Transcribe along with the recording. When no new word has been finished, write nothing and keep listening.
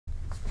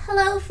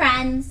Hello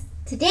friends!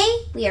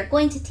 Today we are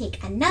going to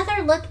take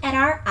another look at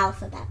our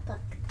alphabet book.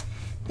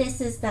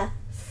 This is the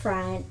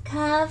front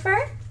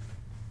cover,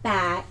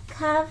 back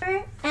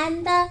cover,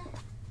 and the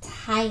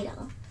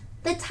title.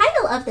 The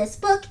title of this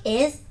book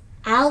is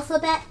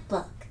Alphabet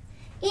Book,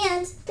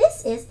 and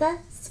this is the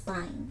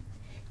spine.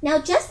 Now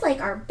just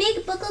like our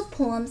big book of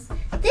poems,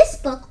 this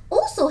book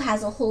also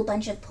has a whole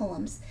bunch of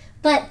poems,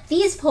 but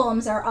these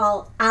poems are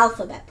all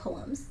alphabet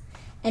poems.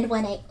 And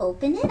when I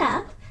open it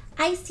up,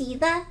 I see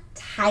the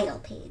title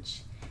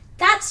page.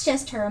 That's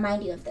just to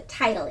remind you of the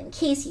title in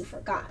case you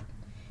forgot.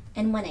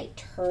 And when I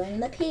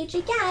turn the page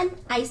again,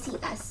 I see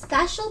a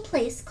special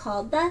place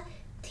called the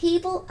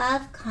Table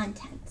of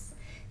Contents.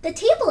 The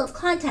Table of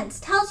Contents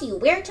tells you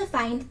where to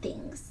find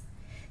things.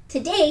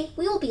 Today,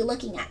 we will be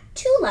looking at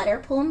two-letter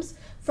poems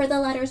for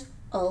the letters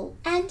O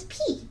and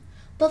P.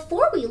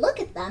 Before we look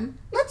at them,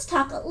 let's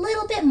talk a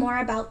little bit more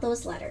about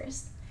those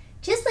letters.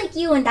 Just like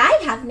you and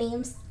I have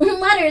names,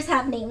 letters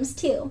have names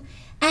too.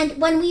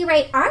 And when we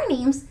write our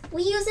names,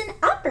 we use an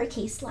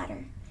uppercase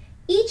letter.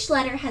 Each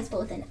letter has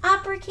both an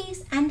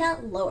uppercase and a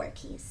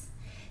lowercase.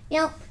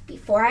 Now,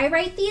 before I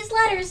write these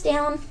letters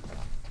down,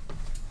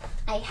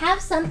 I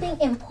have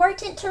something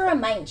important to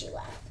remind you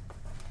of.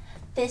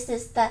 This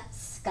is the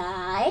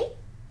sky,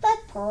 the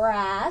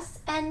grass,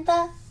 and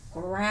the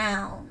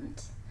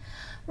ground.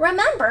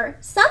 Remember,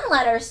 some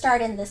letters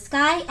start in the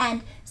sky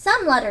and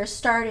some letters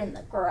start in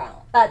the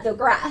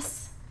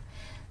grass.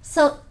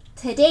 So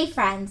today,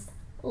 friends,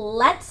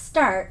 let's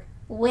start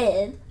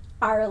with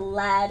our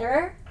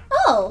letter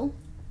O.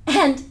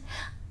 And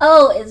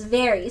O is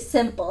very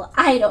simple.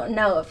 I don't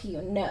know if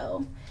you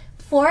know.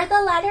 For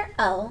the letter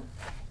O,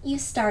 you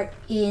start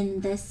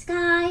in the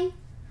sky,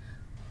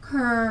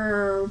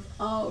 curve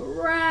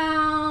around,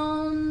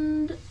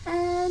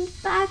 and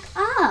back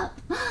up.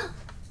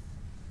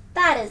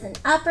 That is an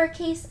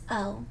uppercase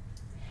O.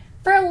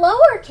 For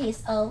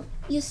lowercase o,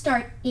 you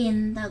start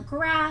in the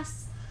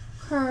grass,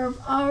 curve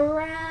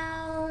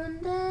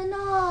around, and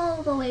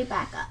all the way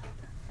back up.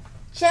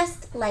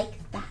 Just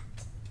like that.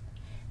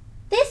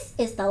 This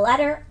is the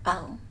letter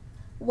O.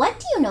 What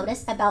do you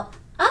notice about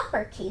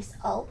uppercase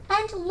O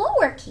and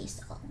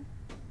lowercase o?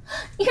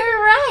 You're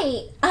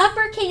right!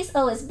 Uppercase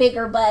O is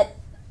bigger, but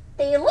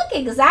they look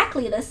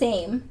exactly the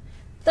same.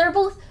 They're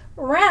both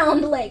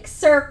round like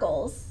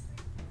circles.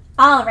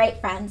 All right,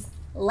 friends,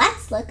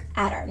 let's look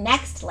at our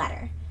next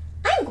letter.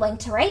 I'm going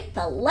to write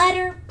the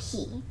letter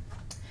P.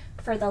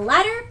 For the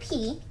letter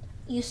P,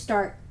 you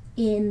start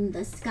in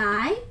the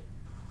sky,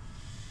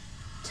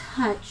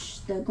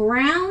 touch the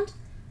ground,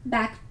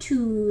 back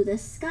to the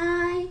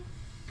sky,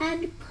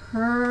 and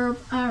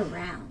curve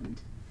around.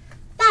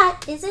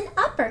 That is an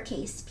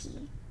uppercase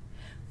P.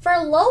 For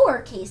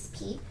lowercase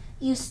p,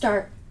 you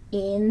start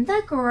in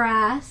the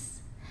grass,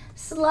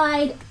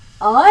 slide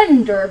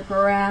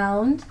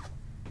underground,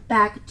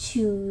 back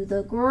to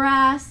the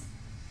grass,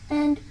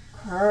 and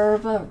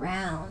curve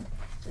around.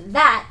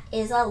 That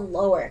is a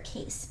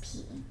lowercase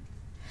p.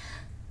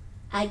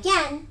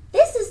 Again,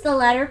 this is the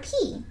letter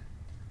P.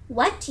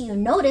 What do you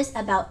notice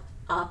about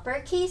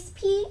uppercase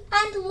P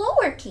and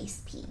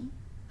lowercase p?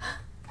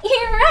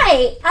 You're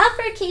right,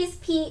 uppercase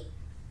P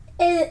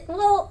is,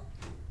 well,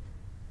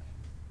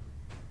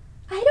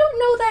 I don't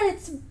know that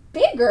it's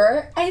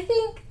bigger. I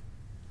think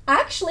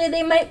actually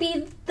they might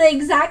be the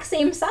exact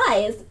same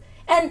size.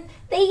 And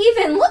they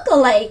even look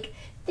alike.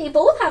 They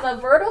both have a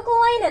vertical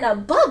line and a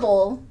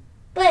bubble.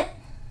 But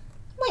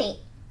wait,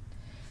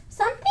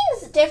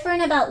 something's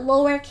different about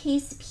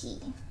lowercase p.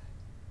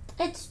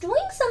 It's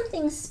doing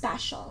something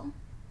special.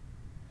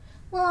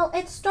 Well,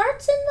 it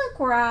starts in the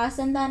grass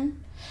and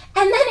then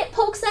it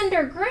pokes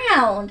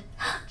underground.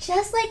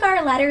 Just like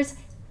our letters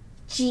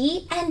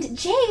G and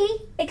J,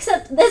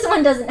 except this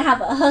one doesn't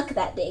have a hook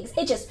that digs.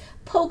 It just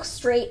pokes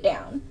straight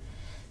down.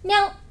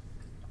 Now,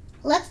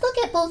 let's look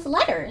at both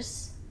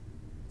letters.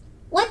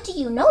 What do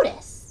you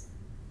notice?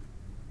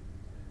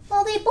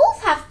 Well, they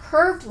both have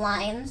curved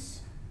lines.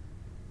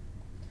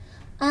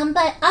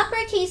 But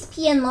uppercase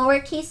P and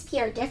lowercase p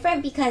are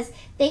different because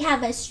they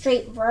have a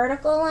straight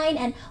vertical line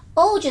and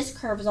O just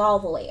curves all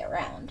the way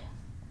around.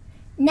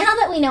 Now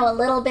that we know a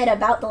little bit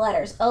about the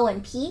letters O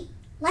and P,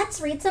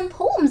 let's read some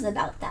poems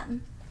about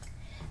them.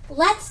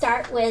 Let's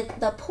start with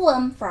the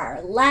poem for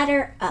our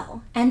letter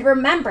O. And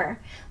remember,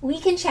 we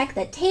can check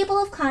the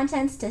table of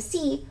contents to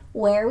see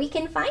where we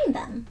can find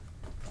them.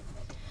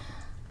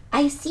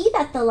 I see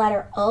that the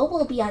letter O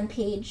will be on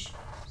page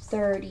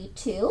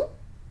 32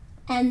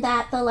 and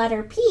that the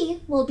letter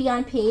P will be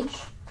on page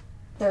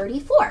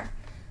 34.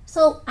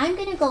 So I'm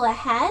going to go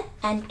ahead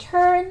and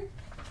turn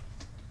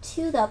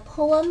to the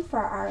poem for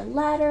our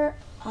letter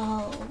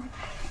O.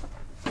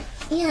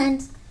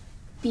 And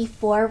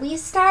before we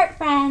start,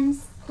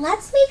 friends,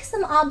 let's make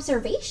some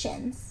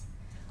observations.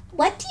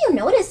 What do you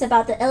notice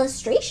about the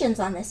illustrations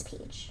on this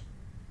page?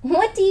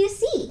 What do you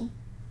see?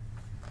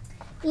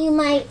 You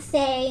might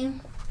say,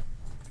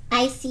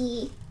 I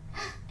see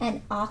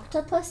an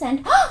octopus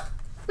and, oh,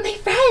 my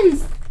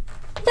friends,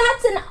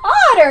 that's an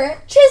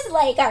otter, just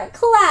like our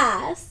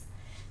class.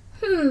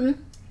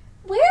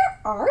 Where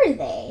are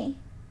they?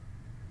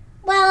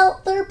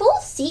 Well, they're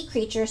both sea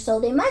creatures, so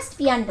they must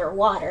be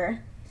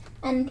underwater.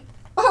 And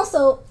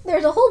also,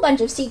 there's a whole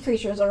bunch of sea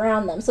creatures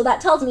around them, so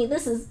that tells me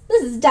this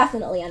is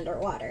definitely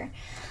underwater.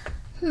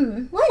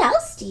 What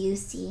else do you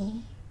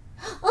see?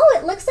 Oh,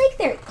 it looks like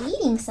they're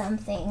eating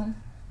something.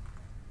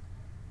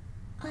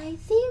 I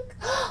think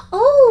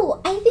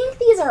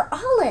these are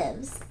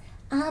olives.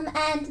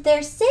 And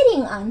they're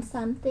sitting on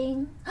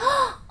something.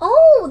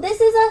 Oh,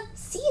 this is a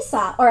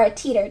seesaw or a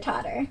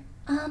teeter-totter.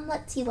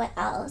 Let's see what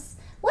else.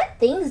 What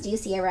things do you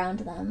see around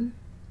them?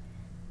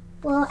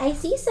 Well, I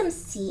see some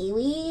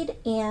seaweed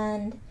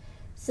and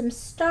some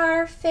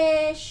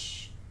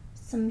starfish,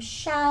 some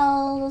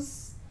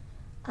shells,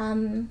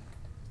 an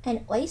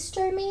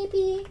oyster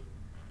maybe.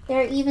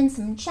 There are even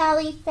some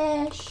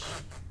jellyfish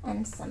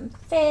and some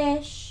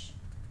fish.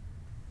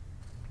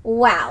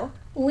 Wow,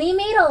 we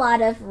made a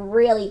lot of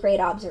really great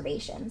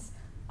observations.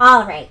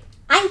 All right,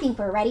 I think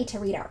we're ready to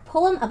read our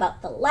poem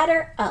about the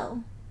letter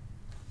O.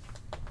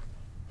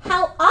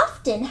 How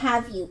often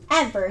have you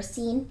ever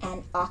seen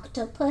an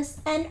octopus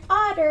and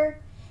otter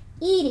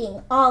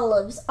eating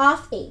olives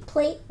off a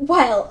plate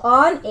while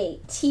on a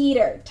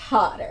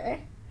teeter-totter?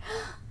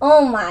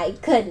 Oh my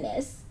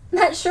goodness.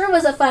 That sure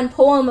was a fun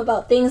poem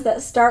about things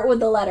that start with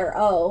the letter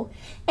O.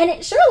 And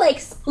it sure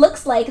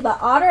looks like the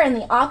otter and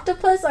the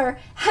octopus are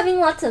having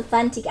lots of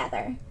fun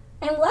together.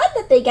 I'm glad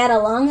that they get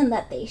along and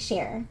that they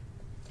share.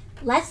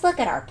 Let's look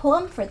at our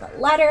poem for the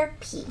letter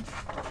P.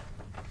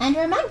 And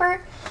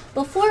remember,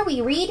 before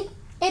we read,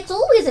 it's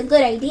always a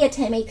good idea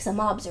to make some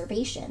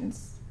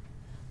observations.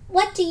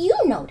 What do you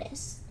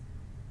notice?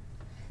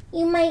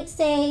 You might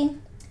say,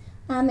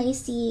 I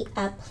see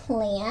a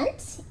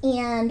plant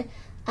and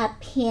a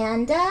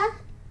panda,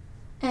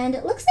 and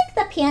it looks like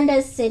the panda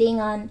is sitting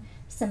on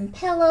some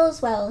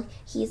pillows while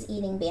he's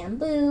eating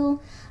bamboo,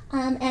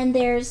 and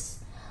there's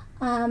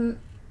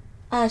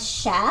a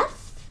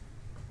chef,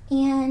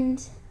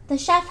 and the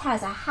chef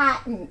has a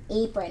hat and an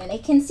apron, and I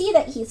can see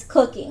that he's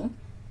cooking.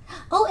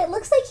 Oh, it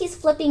looks like he's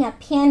flipping a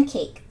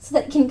pancake so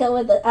that it can go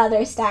with the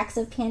other stacks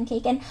of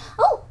pancake, and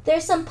oh,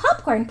 there's some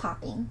popcorn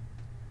popping.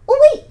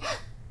 Oh wait,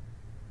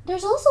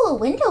 there's also a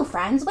window,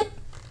 friends.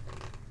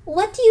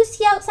 What do you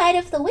see outside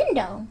of the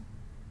window?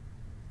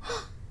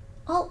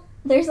 Oh,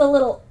 there's a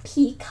little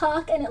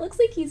peacock, and it looks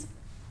like he's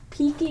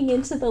peeking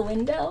into the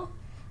window.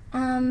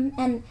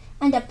 And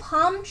a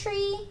palm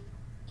tree,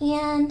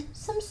 and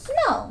some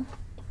snow.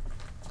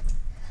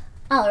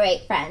 All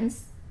right,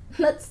 friends,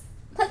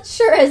 that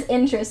sure is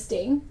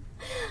interesting.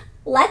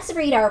 Let's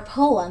read our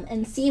poem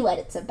and see what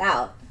it's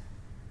about.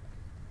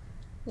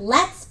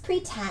 Let's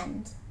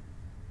pretend.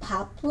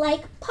 Pop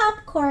like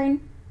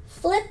popcorn,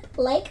 flip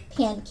like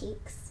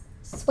pancakes,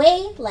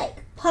 sway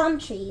like palm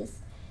trees,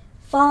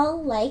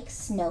 fall like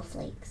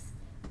snowflakes,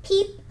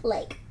 peep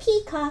like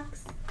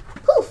peacocks,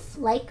 poof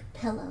like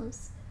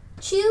pillows,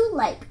 chew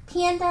like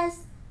pandas,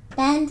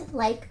 bend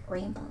like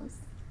rainbows.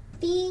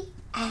 The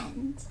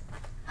end.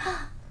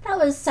 That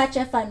was such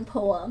a fun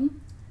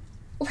poem.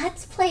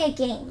 Let's play a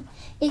game.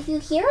 If you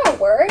hear a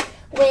word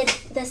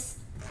with this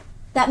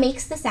that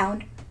makes the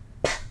sound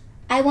P,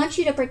 I want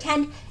you to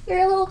pretend you're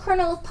a little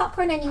kernel of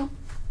popcorn and you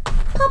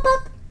pop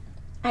up.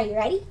 Are you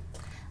ready?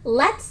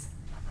 Let's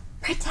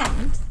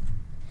pretend.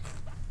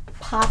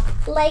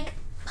 Pop like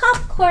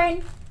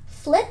popcorn,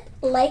 flip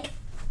like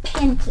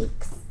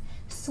pancakes,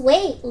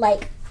 sway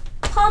like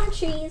palm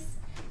trees,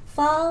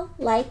 fall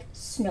like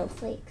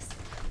snowflakes,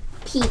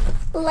 peep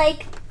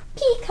like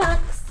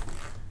peacocks,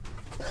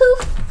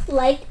 poof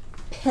like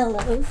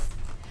pillows,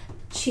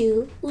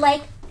 chew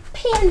like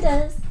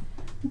pandas,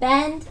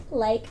 bend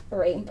like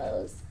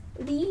rainbows.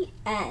 The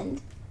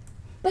end.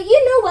 But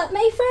you know what,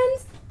 my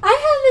friends?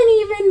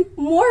 I have an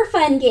even more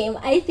fun game,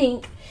 I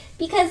think,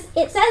 because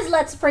it says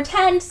let's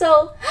pretend,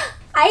 so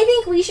I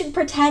think we should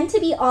pretend to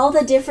be all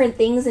the different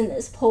things in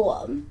this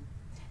poem.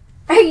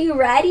 Are you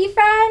ready,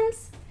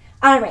 friends?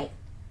 All right,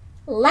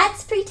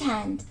 let's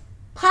pretend.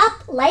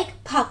 Pop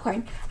like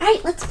popcorn. All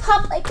right, let's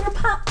pop like we're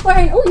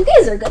popcorn. Oh, you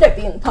guys are good at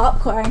being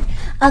popcorn.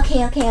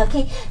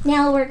 Okay.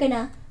 Now we're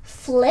gonna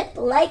flip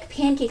like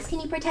pancakes. Can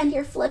you pretend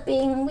you're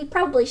flipping? We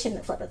probably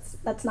shouldn't flip.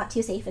 That's not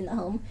too safe in the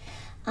home.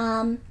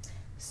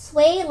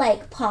 Sway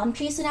like palm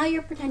trees. So now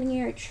you're pretending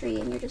you're a tree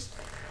and you're just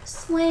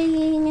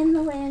swaying in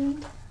the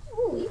wind.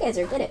 Oh, you guys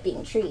are good at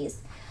being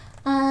trees.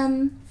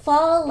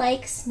 Fall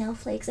like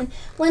snowflakes. And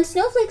when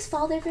snowflakes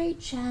fall, they're very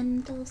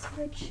gentle, so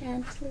we're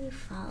gently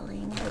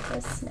falling like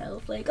a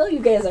snowflake. Oh, you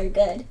guys are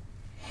good.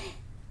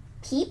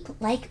 Peep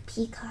like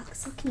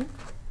peacocks. So can you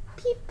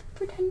peep,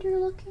 pretend you're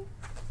looking?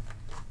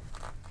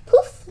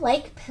 Poof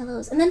like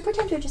pillows. And then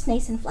pretend you're just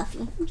nice and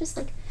fluffy. Just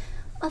like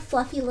a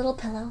fluffy little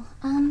pillow.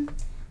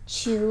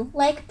 Chew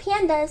like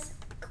pandas.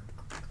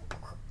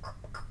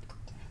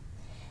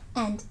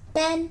 And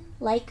bend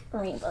like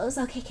rainbows.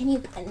 Okay, can you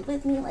bend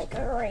with me like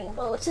a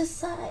rainbow to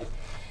side?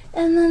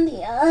 And then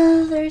the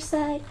other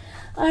side.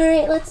 All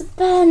right, let's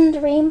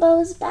bend,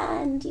 rainbows,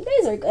 bend. You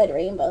guys are good,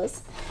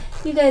 rainbows.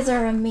 You guys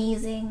are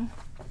amazing.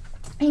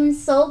 I'm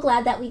so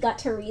glad that we got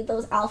to read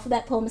those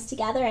alphabet poems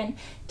together and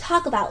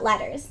talk about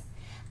letters.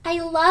 I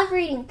love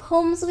reading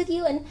poems with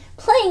you and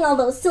playing all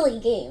those silly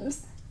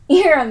games.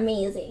 You're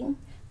amazing.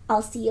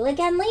 I'll see you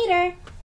again later.